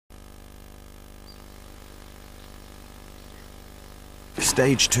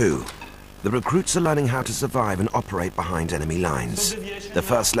Stage 2. The recruits are learning how to survive and operate behind enemy lines. The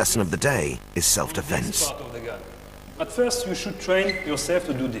first lesson of the day is self-defense. At first, you should train yourself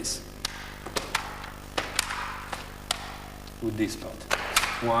to do this. With this part.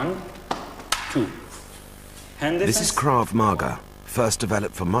 1, 2. This is Krav Maga, first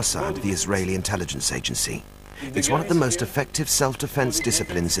developed for Mossad, the Israeli intelligence agency. It's one of the most effective self-defense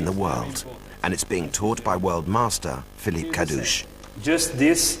disciplines in the world, and it's being taught by world master Philippe Kadouche. Just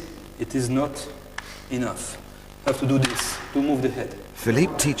this, it is not enough. You have to do this, to move the head.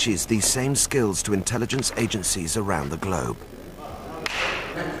 Philippe teaches these same skills to intelligence agencies around the globe.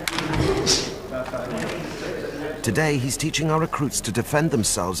 Today, he's teaching our recruits to defend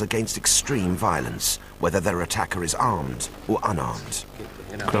themselves against extreme violence, whether their attacker is armed or unarmed.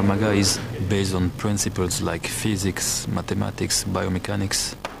 Krav Maga is based on principles like physics, mathematics,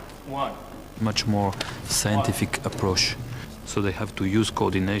 biomechanics. Much more scientific approach. So they have to use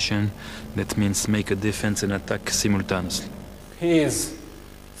coordination. That means make a defense and attack simultaneously. He is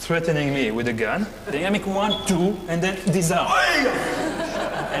threatening me with a gun. Then I make 1, 2, and then disarm.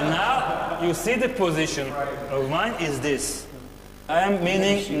 And now you see the position of mine is this. I am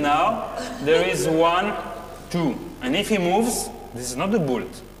meaning now there is 1, 2. And if he moves, this is not the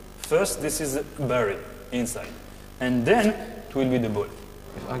bullet. First, this is buried inside. And then it will be the bullet.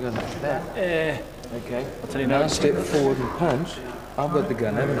 If I go like that, okay, I'll tell you now, step forward and punch. I've got the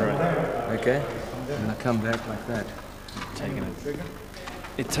gun, haven't I? Okay, and I come back like that. Taking it.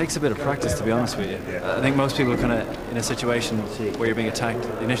 It takes a bit of practice, to be honest with you. I think most people are kind of in a situation where you're being attacked.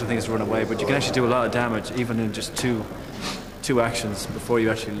 The initial thing is to run away, but you can actually do a lot of damage even in just two actions before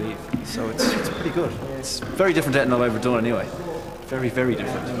you actually leave. So it's pretty good. It's very different to anything I've ever done anyway. Very, very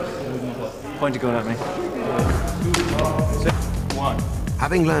different. Point of going at me. 1.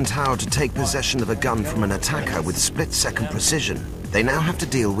 Having learned how to take possession of a gun from an attacker with split-second precision, they now have to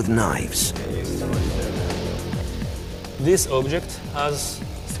deal with knives. This object has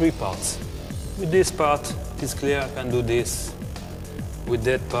 3 parts. With this part, it is clear I can do this. With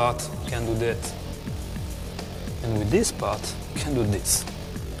that part, I can do that. And with this part, I can do this.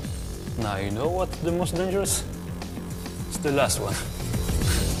 Now you know what's the most dangerous? It's the last one.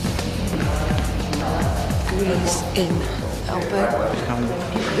 Squeeze in, elbow.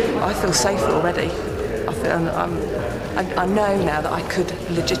 I feel safer already. I know now that I could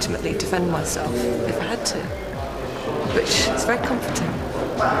legitimately defend myself if I had to. Which is very comforting.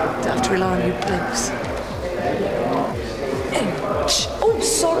 Don't have to rely on you blokes. Oh,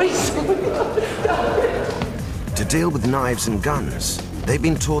 sorry. To deal with knives and guns, they've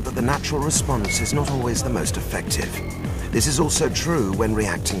been taught that the natural response is not always the most effective. This is also true when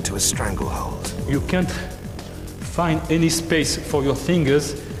reacting to a stranglehold. You can't find any space for your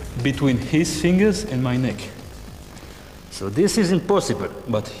fingers between his fingers and my neck. So this is impossible,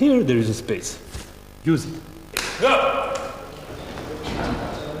 but here there is a space. Use it. Go!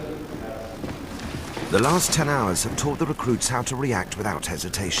 The last 10 hours have taught the recruits how to react without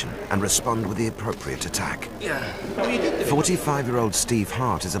hesitation and respond with the appropriate attack. 45-year-old Steve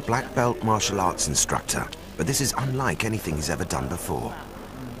Hart is a black belt martial arts instructor, but this is unlike anything he's ever done before.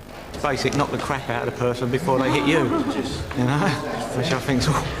 Basic knock the crap out of the person before they hit you, you know, which I think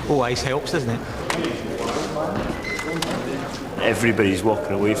always helps, doesn't it? Everybody's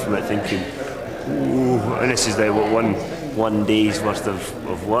walking away from it thinking, ooh, and this is like one day's worth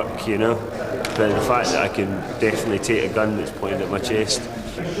of work, you know. But the fact that I can definitely take a gun that's pointed at my chest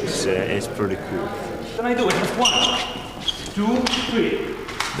is pretty cool. Can I do it? 1, 2, 3.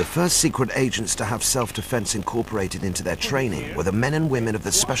 The first secret agents to have self-defense incorporated into their training were the men and women of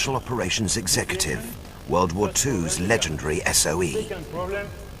the Special Operations Executive, World War II's legendary SOE.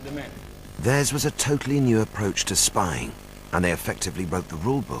 Theirs was a totally new approach to spying, and they effectively wrote the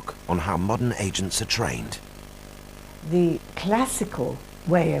rule book on how modern agents are trained. The classical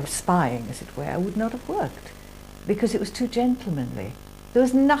way of spying, as it were, would not have worked because it was too gentlemanly. There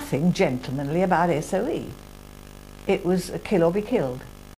was nothing gentlemanly about SOE. It was a kill or be killed.